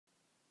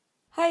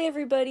Hi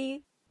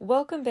everybody!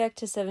 Welcome back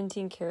to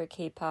 17 Karat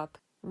K-Pop.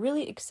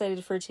 Really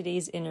excited for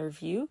today's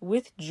interview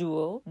with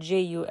JULE,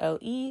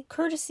 J-U-L-E,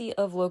 courtesy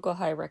of Local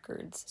High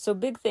Records. So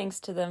big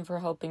thanks to them for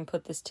helping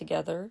put this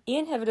together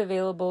and have it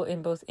available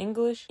in both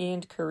English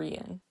and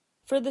Korean.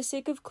 For the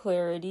sake of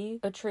clarity,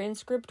 a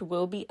transcript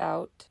will be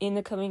out in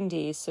the coming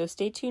days, so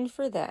stay tuned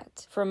for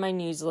that from my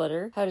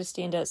newsletter,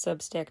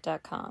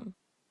 howtostandout.substack.com.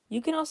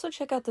 You can also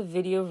check out the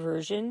video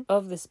version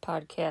of this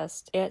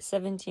podcast at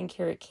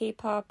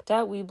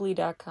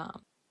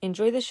 17karatkpop.weebly.com.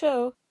 Enjoy the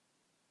show!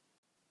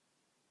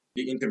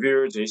 The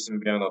interviewer, Jason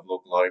Bian of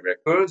Local High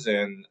Records,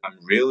 and I'm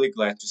really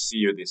glad to see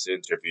you this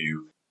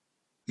interview.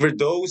 For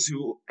those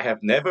who have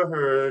never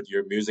heard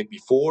your music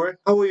before,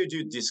 how would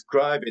you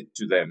describe it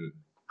to them?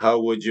 How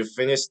would you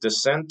finish the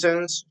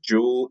sentence?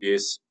 Jule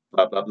is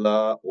blah blah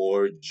blah,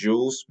 or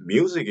Jule's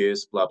music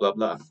is blah blah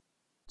blah.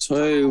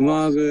 저의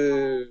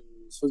음악을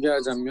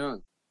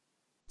소개하자면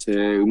제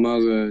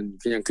음악은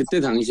그냥 그때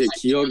당시의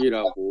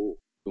기억이라고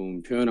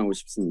좀 표현하고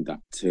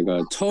싶습니다. 제가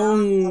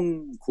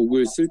처음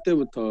곡을 쓸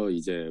때부터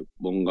이제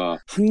뭔가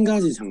한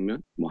가지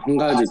장면, 뭐 한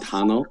가지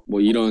단어, 뭐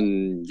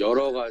이런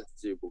여러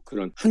가지 뭐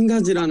그런 한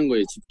가지라는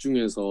거에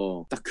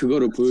집중해서 딱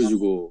그거를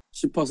보여주고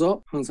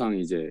싶어서 항상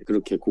이제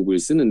그렇게 곡을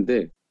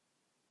쓰는데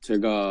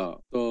제가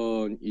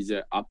어떤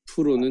이제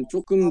앞으로는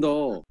조금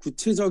더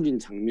구체적인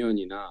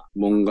장면이나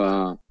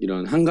뭔가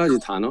이런 한 가지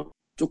단어,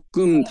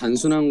 조금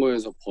단순한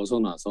거에서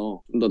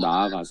벗어나서 좀 더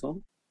나아가서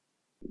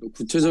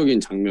구체적인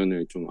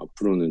장면을 좀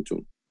앞으로는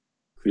좀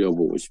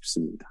그려보고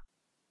싶습니다.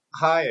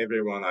 Hi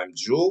everyone, I'm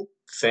Jule.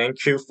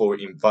 Thank you for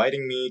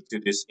inviting me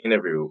to this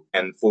interview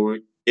and for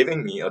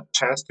giving me a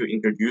chance to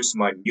introduce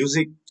my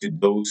music to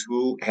those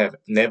who have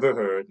never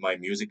heard my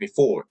music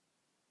before.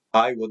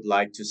 I would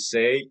like to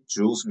say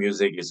Jule's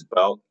music is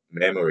about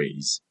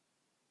memories.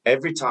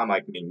 Every time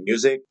I make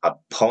music, I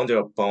ponder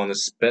upon a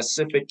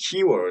specific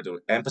keyword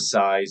or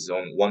emphasize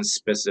on one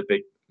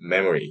specific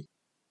memory.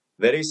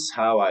 That is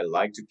how I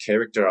like to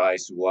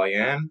characterize who I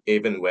am.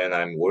 Even when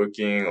I'm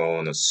working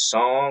on a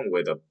song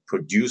with a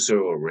producer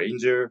or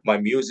arranger, my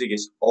music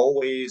is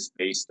always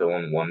based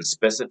on one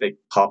specific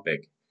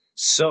topic.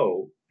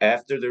 So,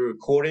 after the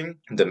recording,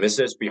 the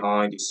message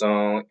behind the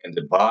song and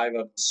the vibe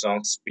of the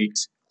song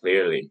speaks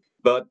clearly.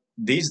 But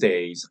these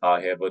days,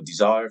 I have a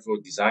desire for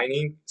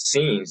designing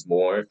scenes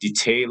more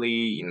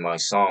detailedly in my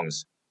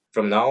songs.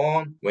 From now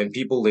on, when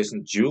people listen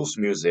to Jule's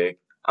music,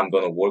 I'm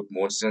gonna work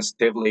more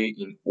sensitively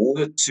in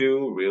order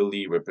to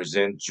really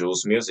represent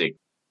Jule's music.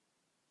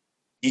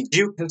 Did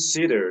you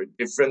consider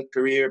different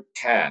career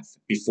paths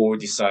before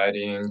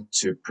deciding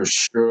to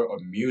pursue a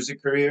music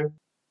career?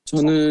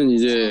 저는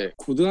이제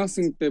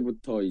고등학생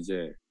때부터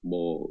이제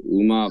뭐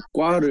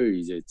음악과를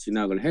이제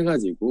진학을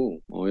해가지고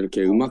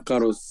이렇게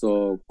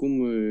음악가로서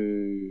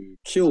꿈을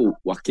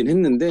키워왔긴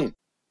했는데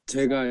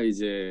제가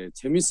이제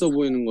재밌어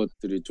보이는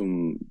것들이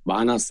좀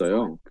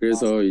많았어요.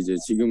 그래서 이제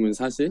지금은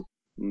사실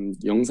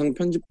영상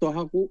편집도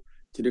하고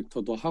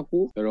디렉터도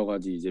하고 여러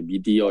가지 이제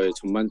미디어의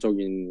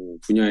전반적인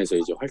분야에서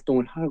이제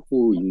활동을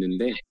하고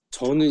있는데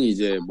저는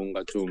이제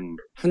뭔가 좀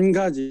한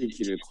가지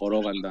길을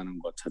걸어간다는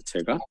것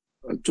자체가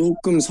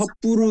조금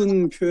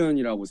섭부른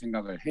표현이라고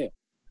생각을 해요.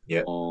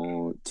 Yeah.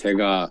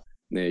 제가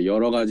네,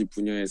 여러 가지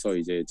분야에서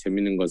이제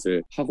재밌는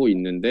것을 하고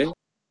있는데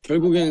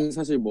결국엔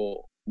사실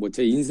뭐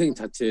제 인생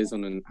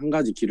자체에서는 한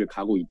가지 길을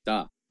가고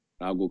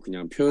있다라고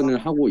그냥 표현을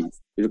하고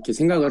이렇게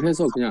생각을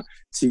해서 그냥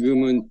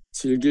지금은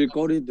즐길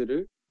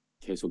거리들을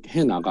계속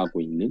해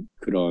나가고 있는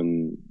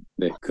그런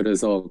네,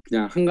 그래서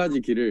그냥 한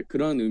가지 길을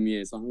그런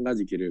의미에서 한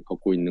가지 길을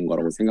걷고 있는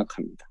거라고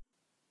생각합니다.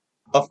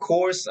 Of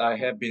course, I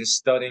have been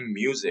studying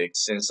music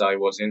since I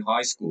was in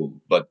high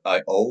school, but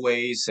I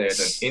always had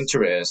an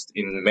interest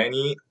in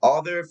many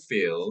other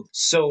fields.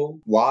 So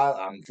while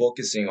I'm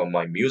focusing on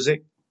my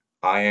music,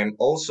 I am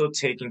also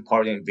taking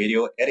part in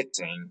video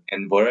editing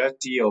and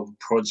variety of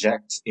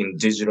projects in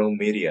digital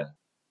media.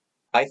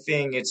 I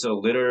think it's a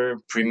little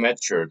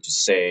premature to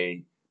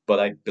say, but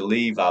I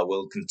believe I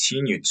will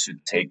continue to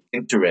take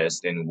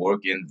interest and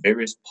work in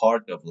various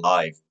parts of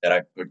life that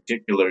I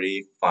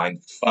particularly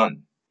find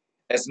fun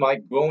as my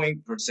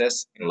growing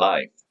process in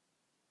life.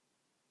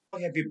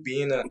 Have you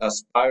been an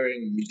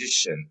aspiring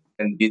musician,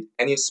 and did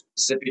any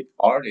specific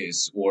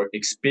artist or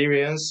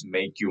experience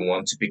make you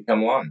want to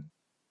become one?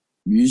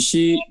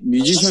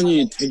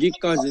 뮤지션이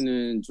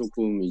되기까지는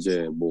조금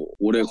이제 뭐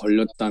오래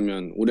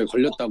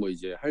걸렸다고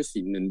이제 할 수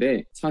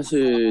있는데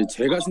사실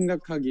제가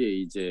생각하기에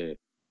이제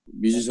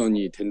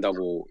뮤지션이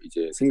된다고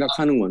이제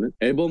생각하는 거는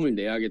앨범을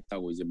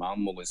내야겠다고 이제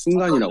마음먹은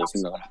순간이라고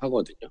생각을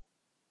하거든요.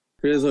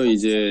 그래서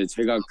이제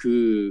제가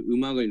그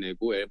음악을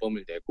내고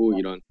앨범을 내고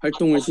이런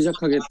활동을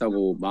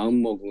시작하겠다고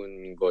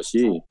마음먹은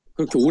것이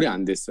그렇게 오래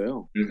안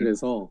됐어요.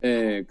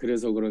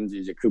 그래서 그런지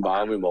이제 그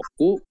마음을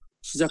먹고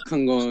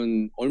시작한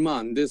건 얼마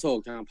안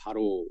돼서 그냥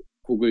바로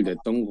곡을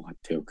냈던 것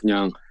같아요.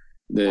 그냥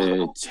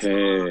제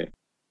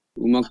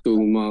음악도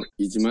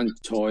음악이지만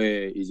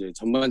저의 이제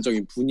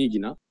전반적인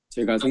분위기나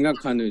제가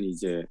생각하는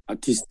이제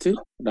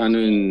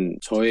아티스트라는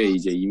저의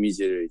이제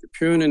이미지를 이제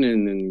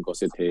표현해내는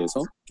것에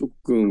대해서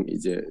조금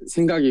이제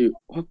생각이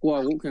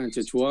확고하고 그냥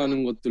제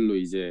좋아하는 것들로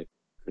이제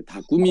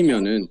다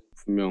꾸미면은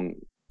분명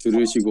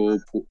들으시고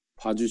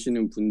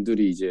봐주시는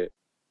분들이 이제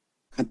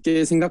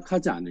같게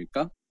생각하지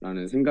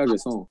않을까라는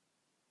생각에서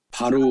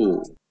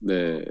바로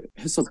네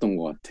했었던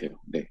것 같아요.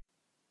 네.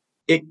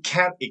 It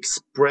can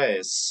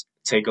express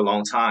take a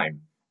long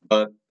time,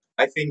 but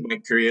I think my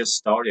career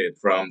started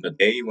from the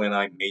day when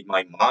I made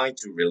my mind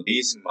to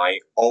release my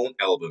own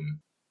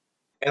album.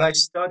 And I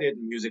studied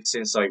music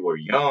since I was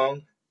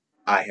young.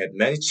 I had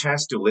many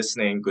chance to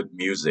listening good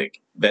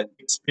music. That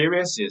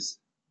experiences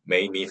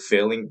made me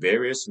feeling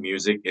various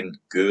music in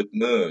good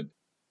mood.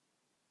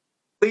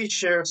 Please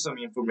share some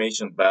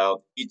information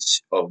about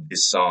each of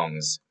these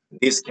songs.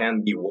 This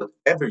can be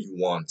whatever you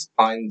want.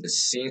 Find the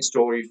scene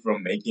story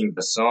from making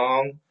the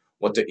song,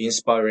 what the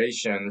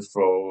inspiration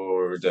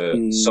for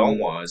the song 음,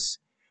 was,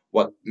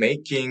 what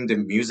making the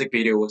music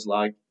video was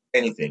like,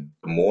 anything.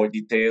 The more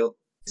detail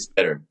is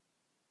better.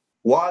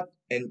 What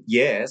and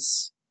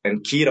yes,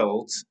 and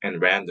keynotes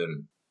and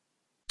random.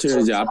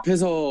 제가 이제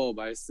앞에서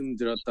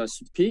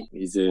말씀드렸다시피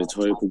이제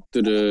저의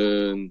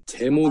곡들은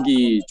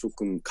제목이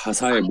조금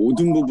가사의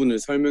모든 부분을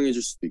설명해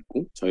줄 수도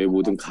있고 저의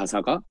모든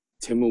가사가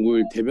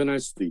제목을 대변할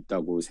수도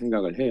있다고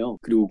생각을 해요.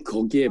 그리고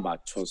거기에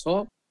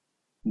맞춰서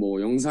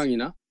뭐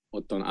영상이나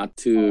어떤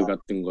아트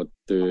같은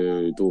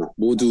것들도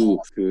모두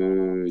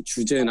그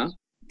주제나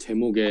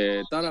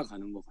제목에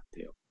따라가는 것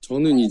같아요.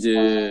 저는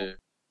이제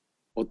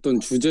어떤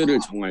주제를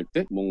정할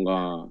때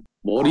뭔가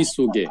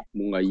머릿속에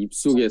뭔가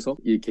입속에서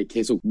이렇게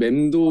계속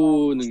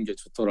맴도는 게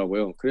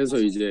좋더라고요. 그래서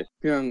이제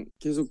그냥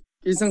계속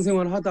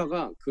일상생활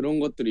하다가 그런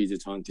것들이 이제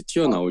저한테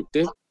튀어나올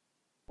때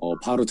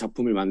바로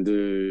작품을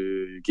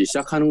만들기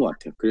시작하는 것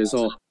같아요.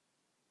 그래서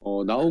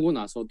나오고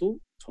나서도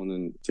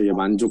저는 되게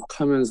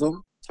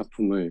만족하면서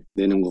작품을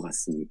내는 것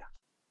같습니다.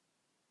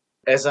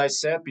 As I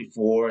said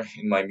before,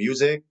 in my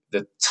music,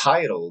 the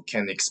title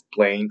can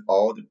explain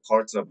all the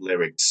parts of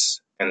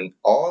lyrics, and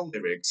all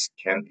lyrics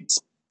can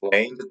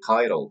explain the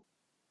title.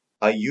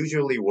 I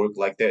usually work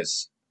like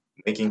this,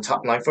 making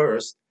top line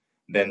first,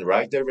 then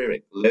write the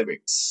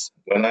lyrics.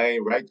 When I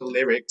write the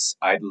lyrics,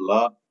 I'd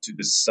love to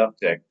the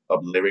subject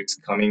of lyrics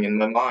coming in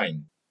my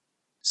mind.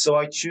 So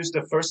I choose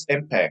the first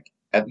impact,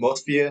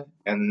 atmosphere,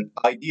 and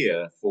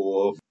idea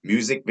for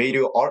music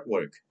video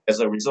artwork.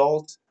 As a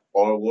result,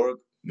 artwork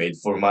made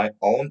for my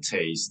own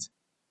taste.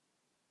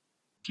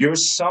 Your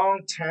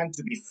song tend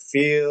to be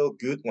feel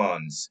good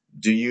ones.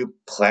 Do you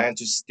plan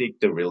to stick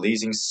to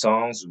releasing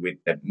songs with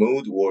that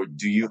mood or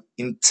do you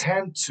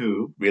intend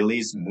to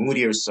release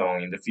moodier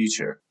song in the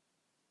future?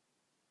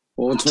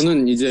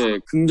 저는 이제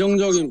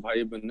긍정적인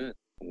바이브는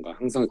뭔가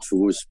항상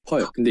주고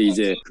싶어요. 근데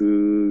이제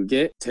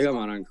그게 제가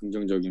말하는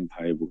긍정적인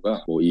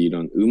바이브가 뭐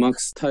이런 음악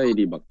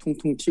스타일이 막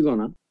통통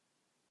튀거나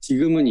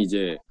지금은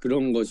이제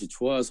그런 것이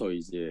좋아서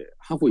이제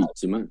하고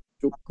있지만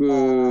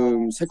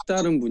조금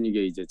색다른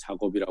분위기의 이제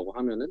작업이라고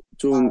하면은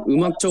좀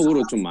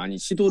음악적으로 좀 많이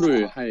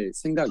시도를 할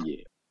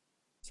생각이에요.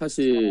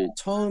 사실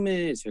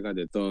처음에 제가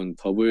냈던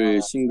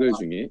더블 싱글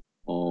중에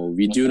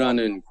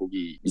위드라는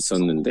곡이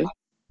있었는데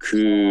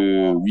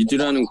그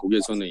위드라는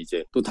곡에서는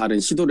이제 또 다른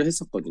시도를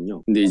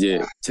했었거든요. 근데 이제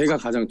제가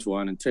가장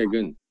좋아하는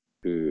트랙은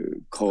그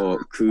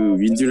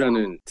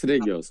위드라는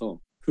트랙이어서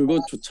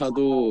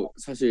그것조차도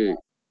사실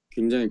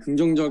굉장히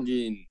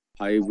긍정적인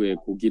바이브의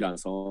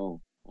곡이라서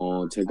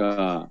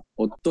제가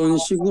어떤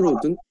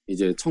식으로든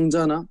이제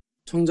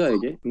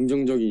청자에게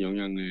긍정적인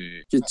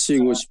영향을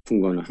끼치고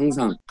싶은 거는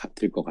항상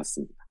같을 것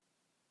같습니다.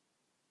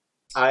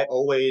 I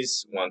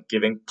always want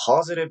giving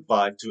positive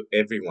vibe to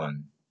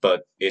everyone,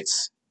 but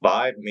it's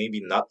vibe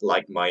maybe not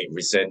like my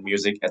recent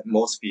music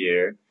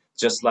atmosphere,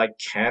 just like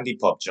candy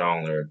pop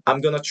genre. I'm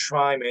gonna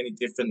try many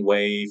different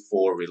way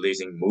for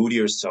releasing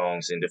moodier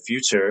songs in the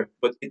future,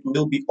 but it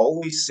will be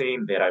always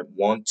same that I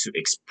want to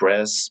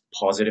express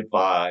positive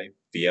vibe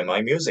via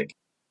my music.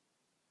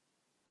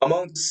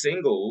 Among the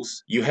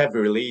singles you have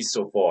released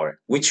so far,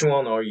 which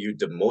one are you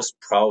the most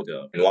proud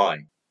of and why?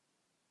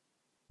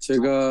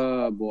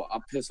 제가 뭐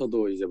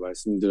앞에서도 이제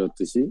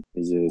말씀드렸듯이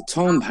이제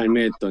처음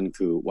발매했던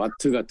그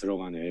와트가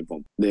들어간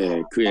앨범.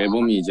 네, 그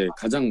앨범이 이제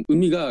가장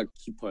의미가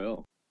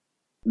깊어요.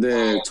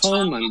 네,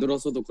 처음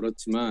만들어서도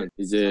그렇지만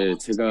이제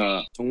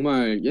제가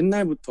정말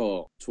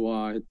옛날부터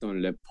좋아했던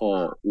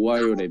래퍼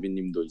오하이오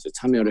레비님도 이제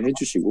참여를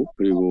해주시고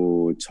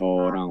그리고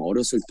저랑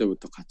어렸을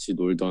때부터 같이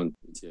놀던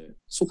이제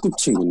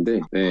소꿉친구인데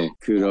네,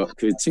 그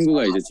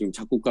친구가 이제 지금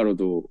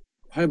작곡가로도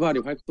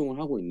활발히 활동을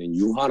하고 있는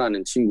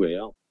유하라는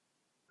친구예요.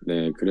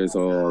 네,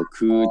 그래서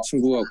그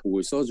친구가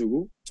곡을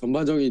써주고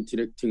전반적인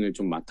디렉팅을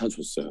좀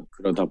맡아줬어요.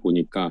 그러다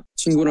보니까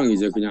친구랑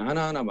이제 그냥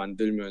하나하나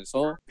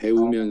만들면서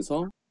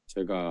배우면서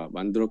제가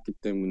만들었기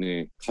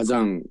때문에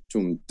가장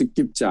좀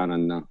뜻깊지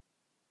않았나.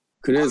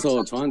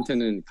 그래서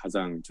저한테는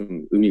가장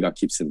좀 의미가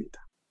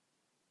깊습니다.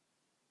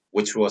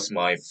 Which was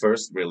my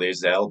first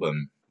release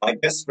album. My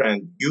best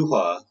friend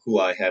Yuha,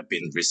 who I have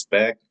been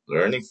respect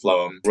learning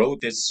from,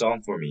 wrote this song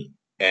for me.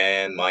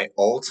 and my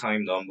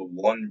all-time number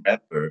one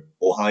rapper,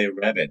 Ohio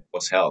Rabbit,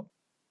 was Help.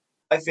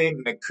 I think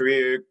my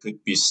career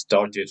could be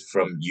started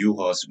from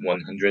Yuha's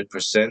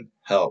 100%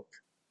 Help.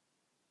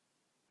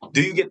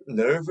 Do you get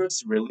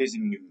nervous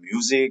releasing new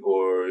music,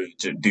 or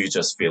do you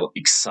just feel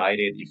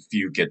excited if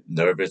you get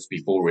nervous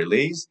before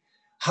release?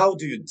 How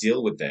do you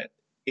deal with that?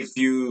 If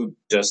you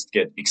just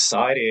get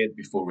excited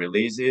before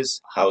releases,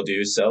 how do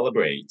you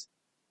celebrate?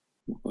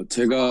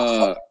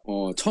 제가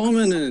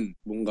처음에는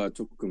뭔가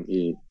조금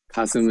이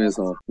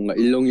가슴에서 뭔가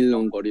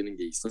일렁일렁거리는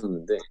게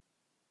있었는데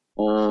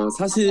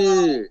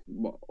사실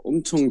뭐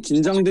엄청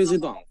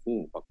긴장되지도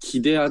않고 막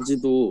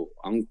기대하지도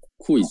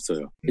않고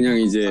있어요. 그냥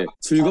이제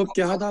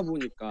즐겁게 하다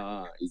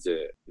보니까 이제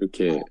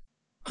이렇게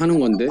하는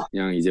건데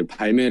그냥 이제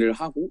발매를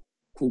하고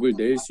곡을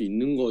낼 수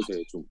있는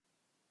것에 좀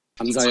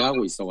감사해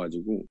하고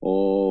있어가지고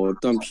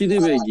어떤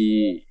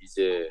피드백이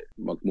이제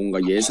막 뭔가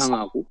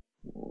예상하고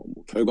뭐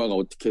결과가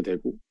어떻게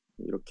되고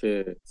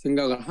이렇게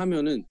생각을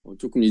하면은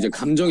조금 이제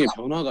감정의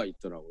변화가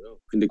있더라고요.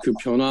 근데 그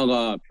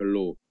변화가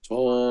별로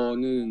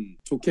저는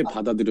좋게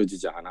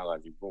받아들여지지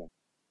않아가지고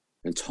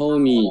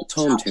처음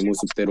제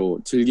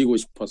모습대로 즐기고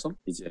싶어서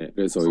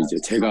그래서 이제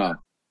제가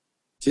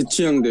제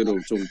취향대로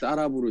좀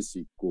따라 부를 수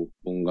있고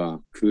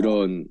뭔가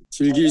그런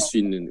즐길 수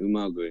있는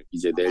음악을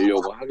이제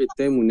내려고 하기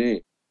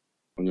때문에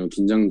전혀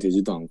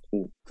긴장되지도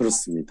않고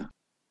그렇습니다.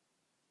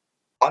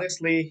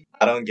 Honestly,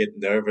 I don't get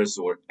nervous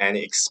or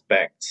any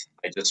expect.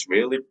 I just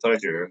really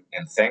pleasure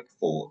and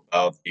thankful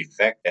of the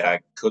fact that I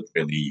could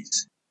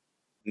release.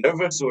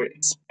 Nervous or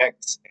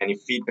expect any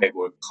feedback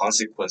or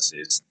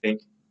consequences,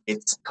 think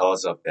it's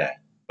because of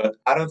that. But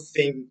I don't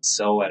think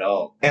so at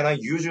all. And I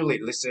usually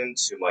listen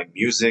to my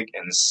music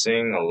and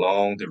sing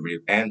along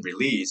and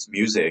release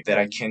music that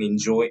I can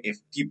enjoy if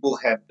people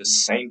have the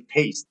same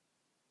taste.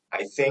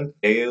 I think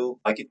they'll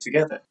like it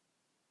together.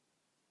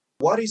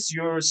 What is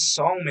your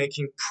song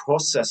making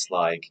process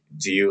like?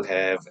 Do you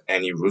have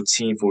any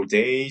routine for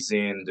days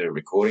in the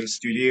recording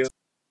studio?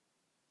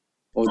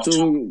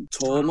 좀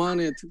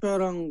저만의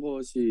특별한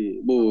것이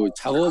뭐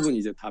작업은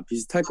이제 다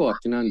비슷할 것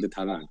같긴 한데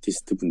다른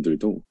아티스트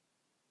분들도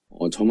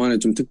저만의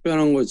좀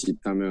특별한 것이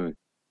있다면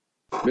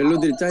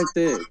멜로디를 짤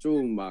때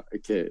좀 막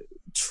이렇게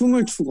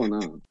춤을 추거나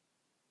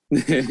네,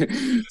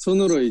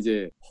 손으로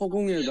이제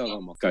허공에다가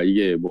막 그러니까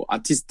이게 뭐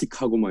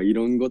아티스틱하고 막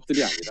이런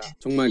것들이 아니라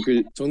정말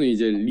저는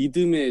이제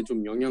리듬에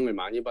좀 영향을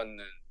많이 받는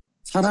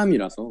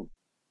사람이라서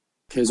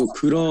계속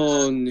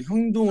그런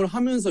행동을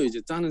하면서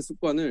이제 짜는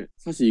습관을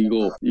사실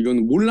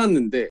이거는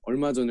몰랐는데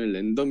얼마 전에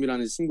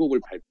랜덤이라는 신곡을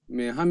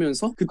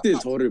발매하면서 그때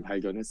저를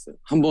발견했어요.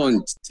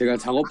 한번 제가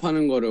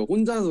작업하는 거를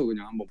혼자서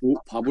그냥 한번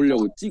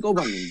봐보려고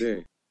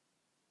찍어봤는데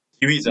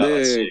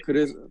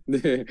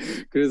네,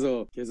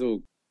 그래서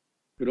계속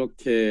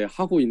그렇게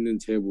하고 있는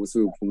제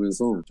모습을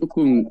보면서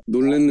조금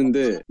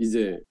놀랐는데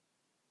이제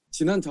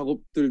지난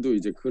작업들도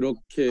이제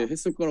그렇게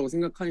했을 거라고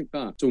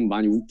생각하니까 좀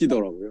많이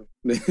웃기더라고요.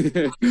 네,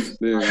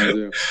 네,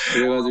 맞아요.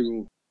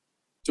 그래가지고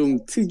좀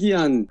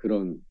특이한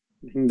그런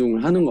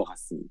행동을 하는 것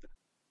같습니다.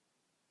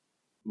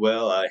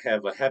 Well, I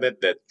have a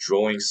habit that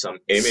drawing some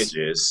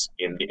images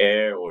in the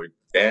air or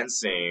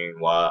dancing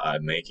while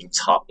I'm making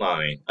top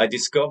line. I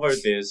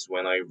discovered this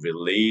when I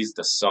released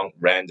the song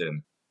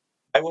Random.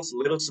 I was a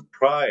little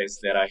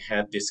surprised that I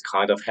had this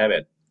kind of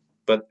habit,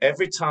 but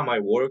every time I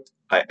worked,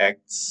 I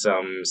act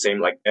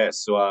same like that,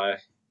 so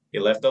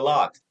it left a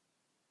lot.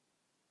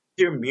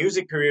 Your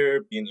music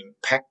career been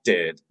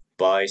impacted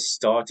by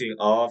starting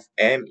off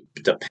and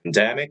the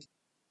pandemic?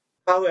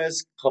 How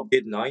has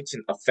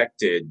COVID-19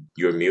 affected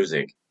your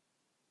music?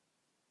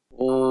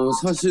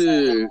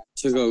 사실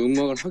제가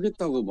음악을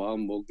하겠다고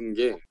마음 먹은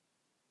게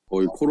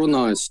거의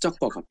코로나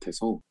시작과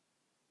같아서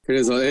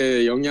그래서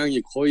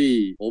영향이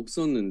거의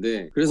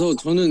없었는데 그래서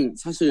저는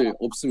사실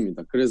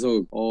없습니다.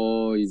 그래서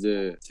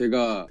이제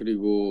제가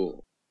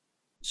그리고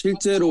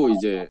실제로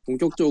이제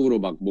본격적으로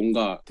막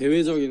뭔가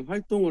대외적인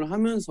활동을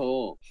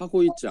하면서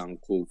하고 있지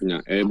않고 그냥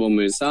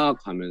앨범을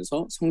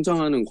쌓아가면서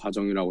성장하는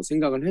과정이라고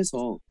생각을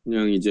해서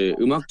그냥 이제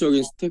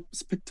음악적인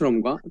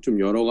스펙트럼과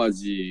좀 여러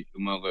가지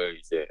음악을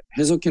이제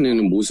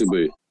해석해내는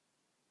모습을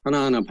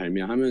하나하나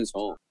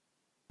발매하면서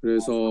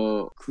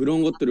그래서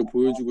그런 것들을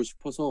보여주고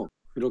싶어서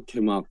그렇게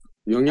막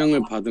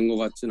영향을 받은 것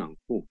같진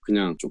않고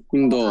그냥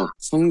조금 더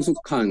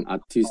성숙한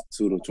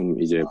아티스트로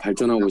좀 이제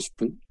발전하고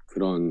싶은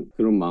그런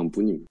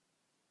마음뿐입니다.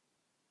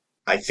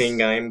 I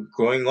think I'm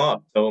growing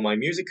up, so my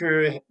music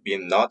career has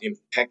been not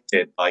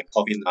impacted by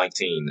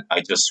COVID-19.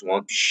 I just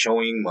want to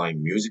showing my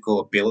musical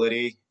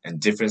ability and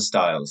different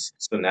styles.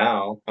 So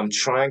now I'm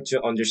trying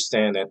to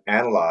understand and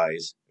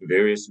analyze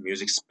various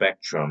music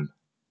spectrum.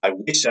 I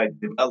wish I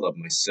developed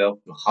myself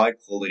to high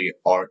quality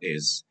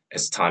artists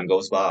as time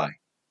goes by.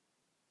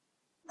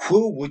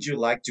 Who would you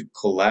like to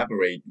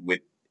collaborate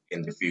with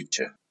in the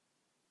future?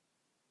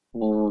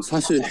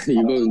 사실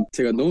이건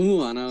제가 너무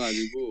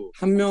많아가지고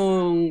한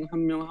명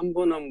한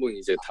번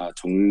이제 다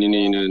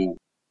정리는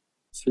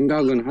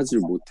생각은 하질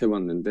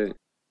못해봤는데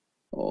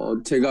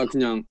제가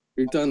그냥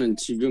일단은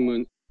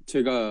지금은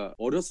제가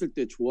어렸을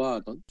때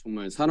좋아하던,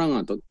 정말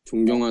사랑하던,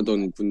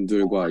 존경하던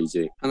분들과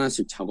이제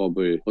하나씩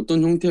작업을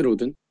어떤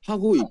형태로든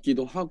하고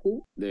있기도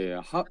하고, 네,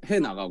 해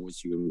나가고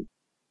지금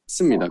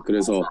있습니다.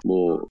 그래서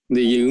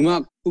근데 이게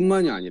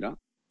음악뿐만이 아니라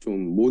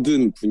좀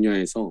모든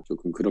분야에서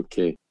조금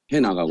그렇게 해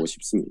나가고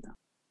싶습니다.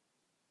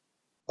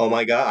 Oh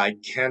my god, I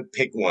can't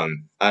pick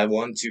one. I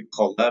want to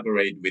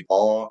collaborate with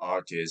all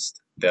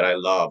artists that I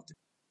loved.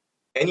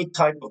 Any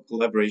type of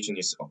collaboration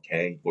is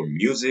okay for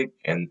music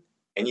and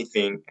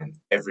anything and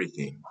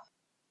everything.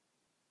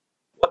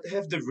 What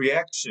have the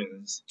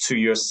reactions to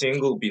your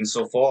single been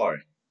so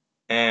far?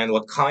 And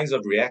what kinds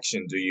of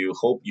reaction do you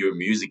hope your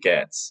music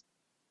gets?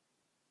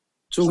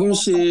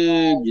 조금씩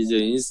이제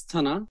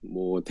인스타나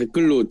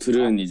댓글로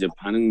들은 이제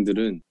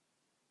반응들은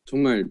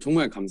정말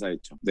정말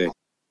감사했죠. 네.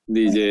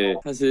 근데 이제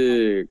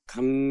사실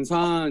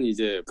감사한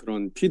이제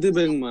그런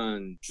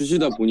피드백만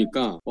주시다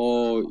보니까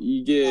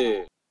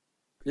이게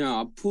그냥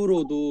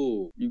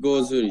앞으로도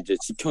이것을 이제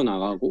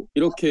지켜나가고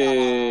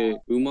이렇게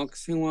음악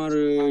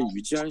생활을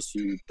유지할 수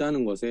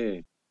있다는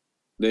것에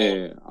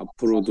네,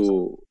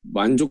 앞으로도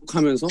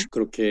만족하면서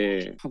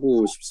그렇게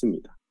하고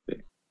싶습니다. 네.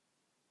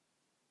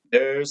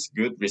 There's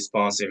good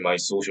response in my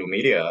social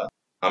media.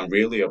 I'm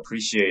really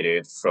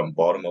appreciated from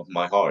bottom of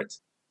my heart.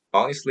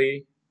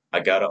 Honestly, I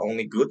got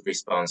only good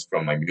response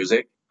from my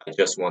music. I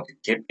just want to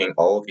keep in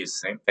all these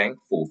same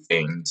thankful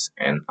things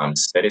and I'm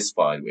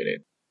satisfied with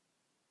it.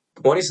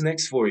 What is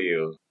next for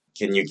you?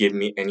 Can you give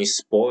me any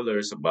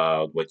spoilers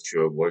about what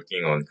you're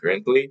working on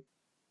currently?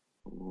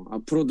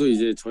 앞으로도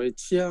이제 저의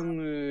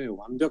취향을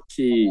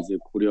완벽히 이제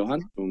고려한,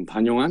 좀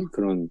반영한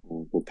그런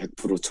 100%,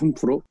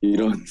 1000%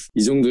 이런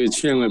이 정도의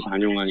취향을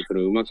반영한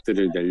그런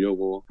음악들을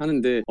내려고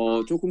하는데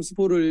조금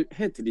스포를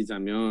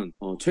해드리자면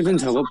최근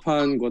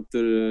작업한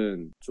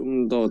것들은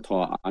좀 더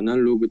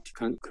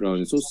아날로그틱한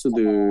그런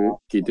소스들,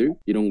 기들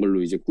이런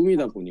걸로 이제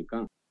꾸미다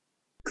보니까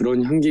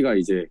그런 향기가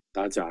이제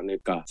나지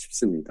않을까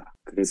싶습니다.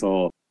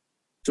 그래서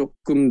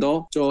조금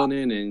더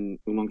전에 낸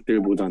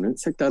음악들보다는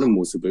색다른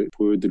모습을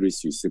보여드릴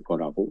수 있을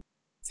거라고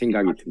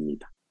생각이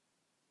듭니다.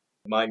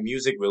 My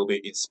music will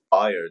be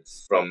inspired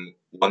from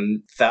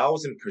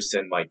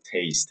 1000% my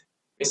taste.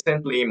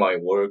 Recently, my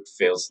work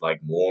feels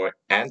like more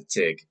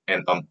antique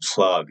and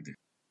unplugged.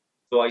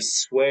 So I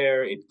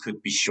swear it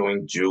could be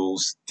showing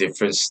Jules'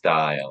 different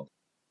style.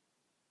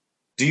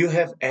 Do you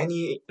have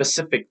any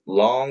specific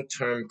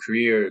long-term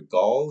career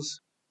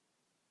goals?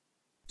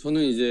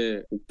 저는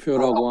이제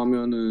목표라고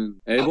하면은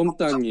앨범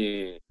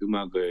단위의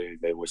음악을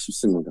내고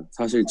싶습니다.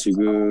 사실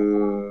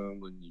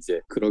지금은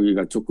이제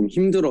그러기가 조금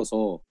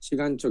힘들어서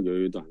시간적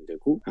여유도 안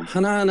되고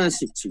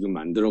하나하나씩 지금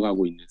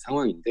만들어가고 있는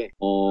상황인데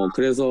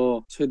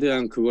그래서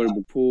최대한 그걸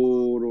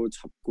목표로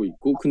잡고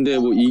있고 근데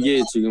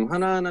이게 지금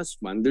하나하나씩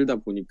만들다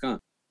보니까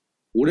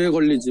오래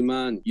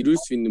걸리지만 이룰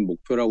수 있는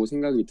목표라고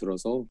생각이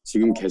들어서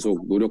지금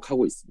계속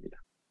노력하고 있습니다.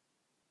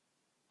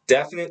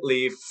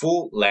 Definitely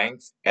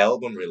full-length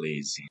album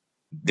release.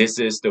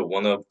 This is the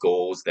one of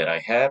goals that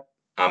I have.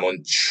 I'm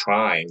on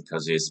trying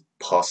because it's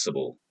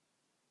possible.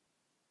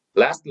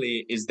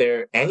 Lastly, is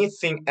there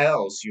anything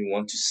else you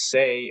want to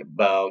say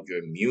about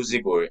your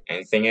music or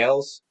anything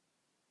else?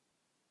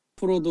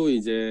 앞으로도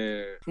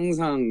이제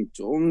항상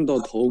좀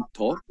더욱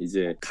더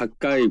이제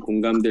가까이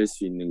공감될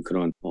수 있는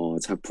그런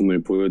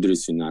작품을 보여드릴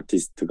수 있는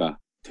아티스트가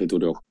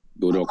되도록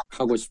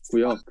노력하고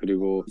싶고요.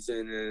 그리고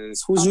이제는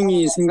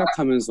소중히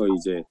생각하면서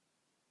이제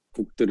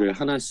곡들을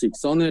하나씩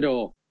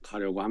써내려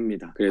가려고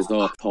합니다.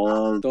 그래서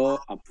더욱더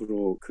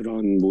앞으로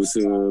그런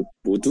모습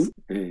모두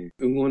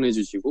응원해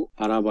주시고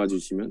바라봐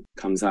주시면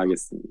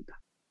감사하겠습니다.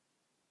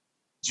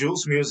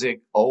 Jules'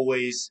 music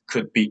always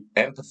could be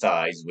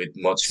empathized with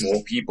much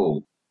more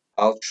people.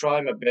 I'll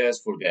try my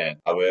best for that.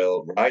 I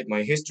will write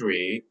my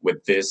history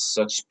with this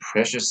such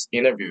precious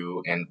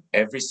interview and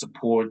every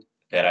support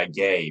that I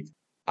gave.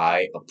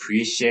 I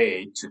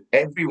appreciate to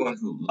everyone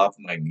who loved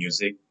my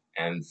music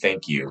and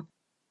thank you.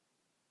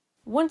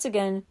 Once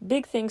again,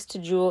 big thanks to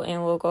JULE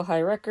and Local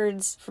High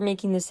Records for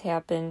making this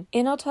happen,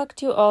 and I'll talk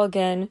to you all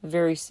again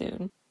very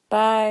soon.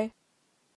 Bye!